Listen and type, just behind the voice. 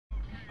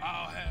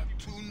I'll have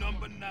 2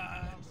 number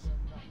 9s,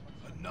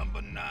 a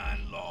number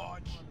 9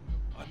 large,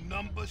 a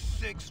number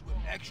 6 with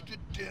extra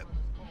dip,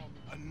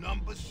 a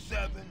number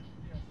 7,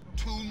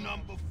 2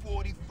 number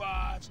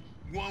 45s,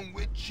 1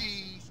 with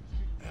cheese,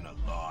 and a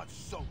large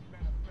soda.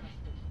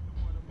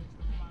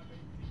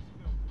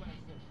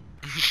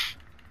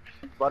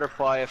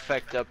 Butterfly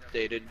effect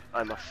updated.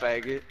 I'm a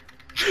faggot.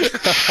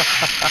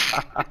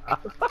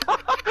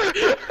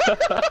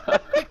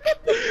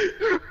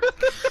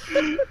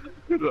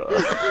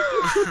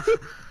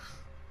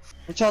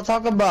 What y'all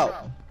talk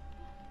about?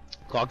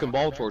 Cock and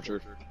ball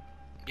torture.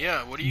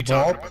 Yeah, what are you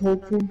talking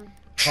about? Torture?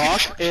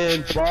 Cock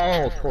and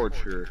ball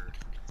torture.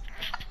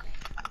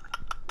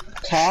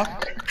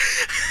 Cock?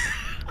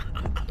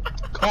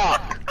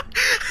 Cock.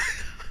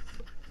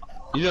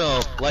 You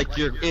know, like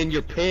you're in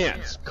your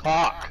pants.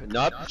 Cock.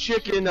 Not the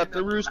chicken, not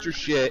the rooster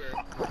shit.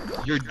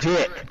 Your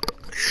dick.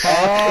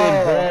 Cock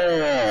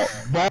and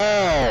ball.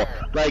 Ball.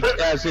 Like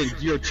as in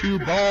your 2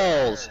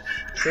 balls.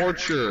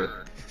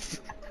 Torture.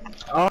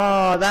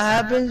 Oh,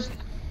 that happens?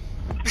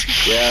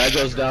 Yeah, that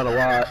goes down a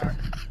lot.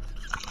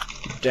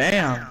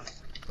 Damn.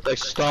 Like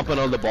stomping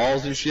on the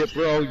balls and shit,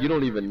 bro. You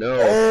don't even know.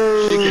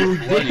 Oh, Shit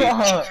gets bloody.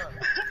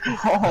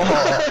 Oh.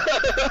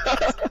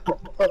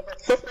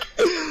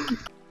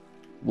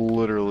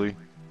 Literally.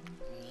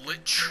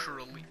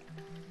 Literally.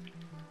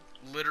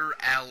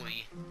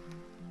 Litter-alley.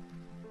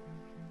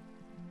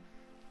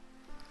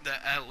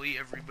 The alley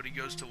everybody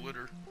goes to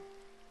litter.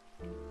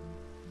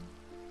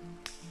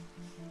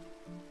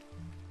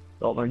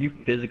 Dalton, are you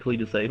physically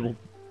disabled?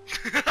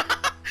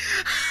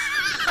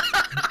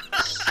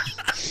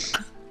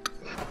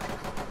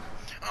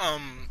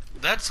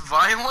 That's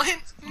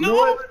violent? No!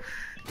 What?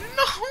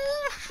 No!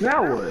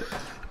 Now what?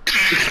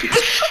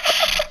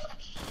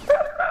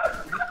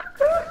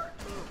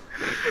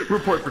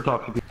 Report for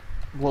toxic.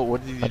 Well,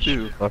 what did you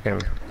do? Fuck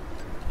him.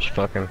 Just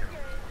fuck him.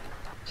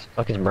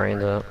 Fuck his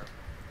brains up.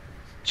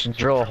 Just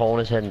drill a hole in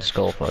his head and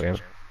skull fuck him.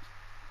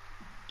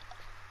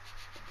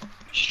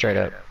 Straight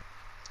up.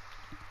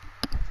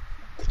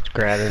 Just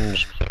grab him,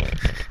 just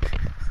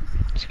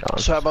gone.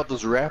 So how about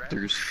those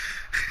raptors?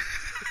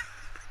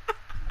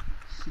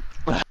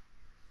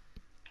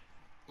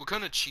 What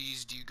kind of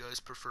cheese do you guys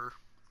prefer?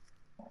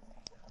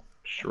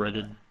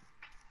 Shredded.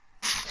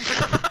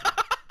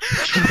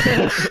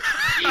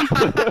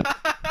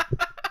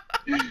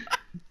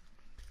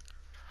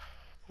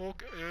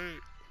 Okay.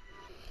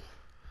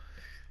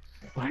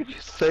 Why'd you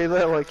say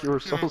that like you were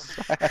so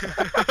sad?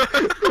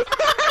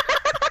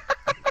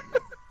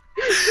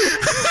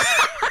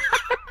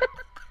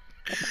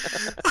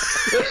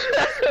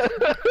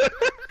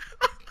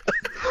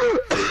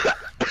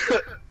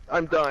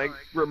 I'm dying.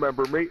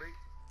 Remember me.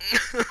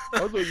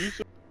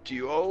 Do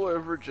you all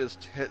ever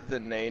just hit the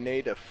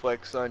nay-nay to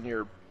flex on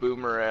your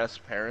boomer-ass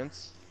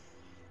parents?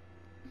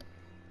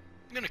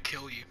 I'm gonna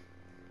kill you.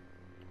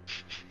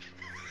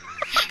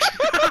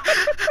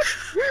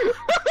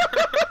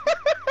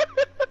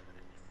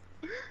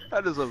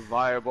 That is a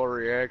viable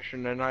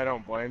reaction, and I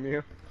don't blame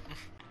you.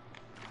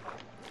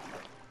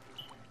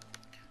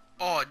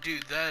 Oh,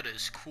 dude, that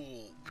is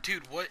cool.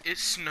 Dude, what? It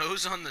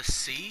snows on the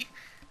sea?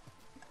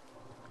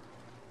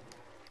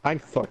 I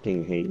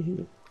fucking hate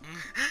you.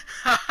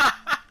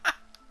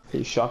 Hey,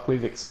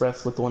 Shockwave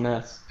Express with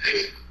 1S.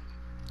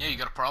 Yeah, you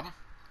got a problem?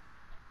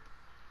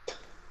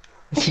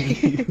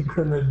 You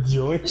gonna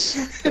join?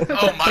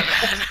 Oh, my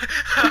bad.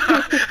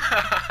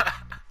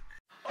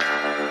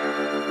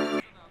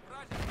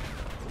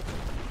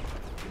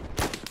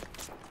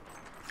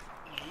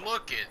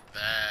 Look at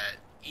that.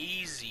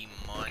 Easy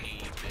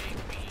money,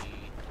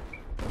 baby.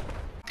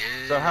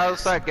 So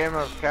how's that game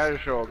of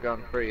casual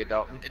going for you,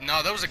 Dalton?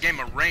 No, that was a game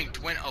of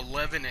ranked. Went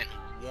 11-1,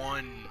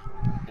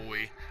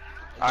 boy.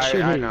 I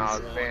know, I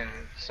was being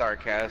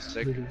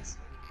sarcastic.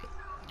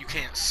 You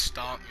can't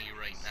stop me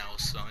right now,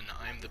 son.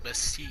 I'm the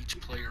best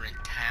Siege player in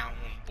town,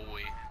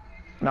 boy.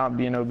 Not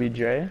being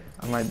OBJ. I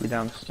might be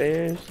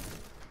downstairs.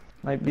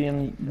 Might be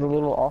in the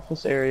little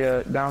office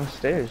area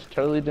downstairs.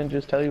 Totally didn't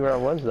just tell you where I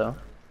was though.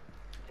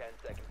 10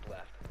 seconds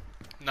left.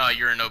 No,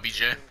 you're an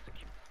OBJ.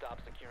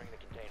 Stop securing the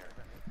container.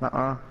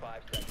 5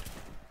 seconds.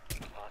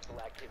 Hostile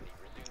activity.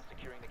 Resume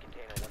securing the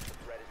container once the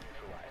threat is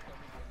neutralized.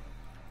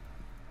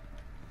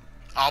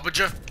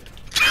 Albaja.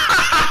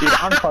 Dude,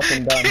 I'm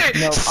fucking done.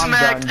 Nope, I'm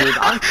done, dude.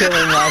 I'm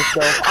killing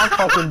myself. I'm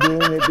fucking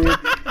doing it, dude.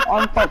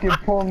 I'm fucking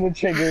pulling the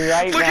trigger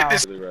right Look now. at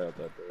this. Right out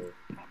that door.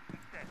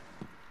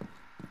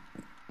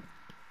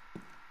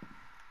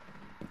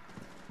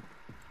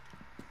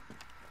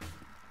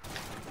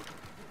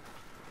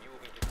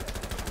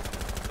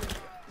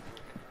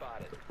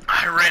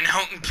 I ran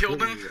out and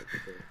killed him.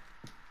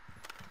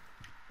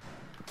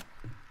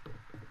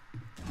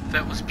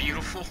 That was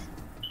beautiful.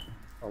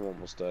 I'm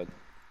almost dead.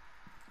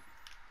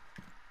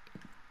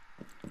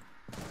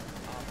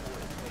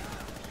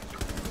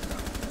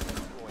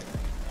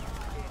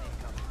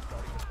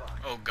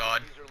 Oh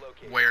god.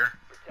 Where?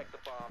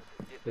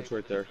 It's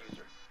right there.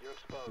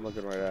 I'm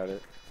looking right at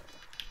it.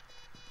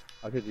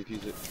 I could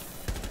defuse it.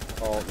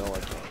 Oh no, I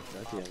can't.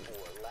 That's the end.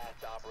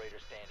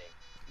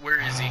 Where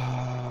is he?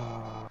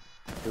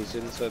 He's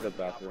inside the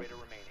bathroom. Operator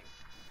remaining.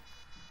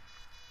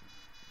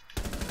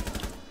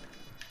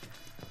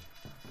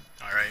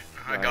 Alright,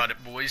 I got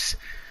it, boys.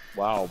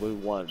 Wow, we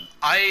won.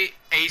 I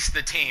aced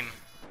the team.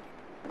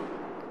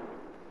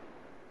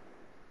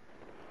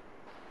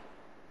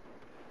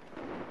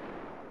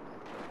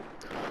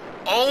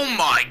 Oh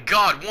my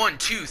god, 1,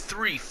 2,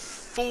 3,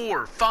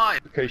 4,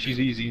 5. Okay, she's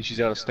easy and she's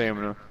out of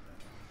stamina.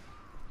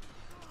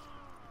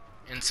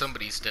 And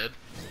somebody's dead.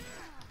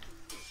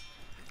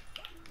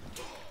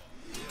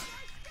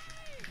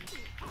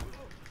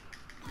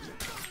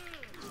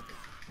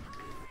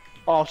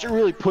 Oh, she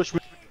really pushed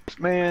me,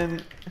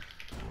 man.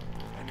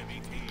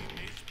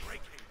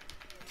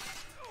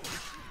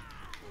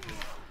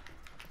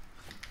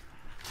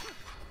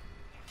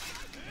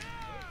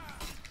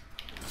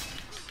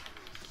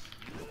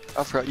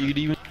 I forgot you could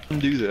even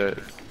do that.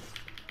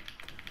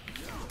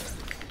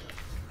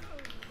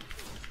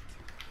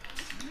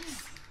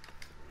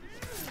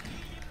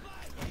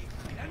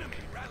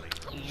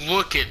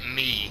 Look at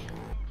me.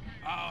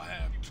 I'll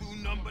have 2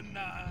 number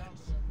 9s,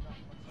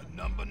 a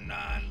number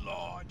 9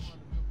 large,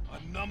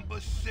 a number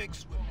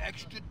 6 with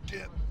extra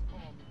dip,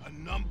 a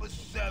number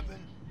 7,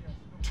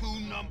 2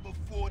 number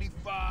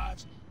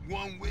 45s,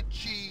 1 with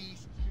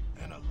cheese,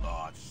 and a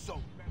large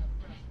soda.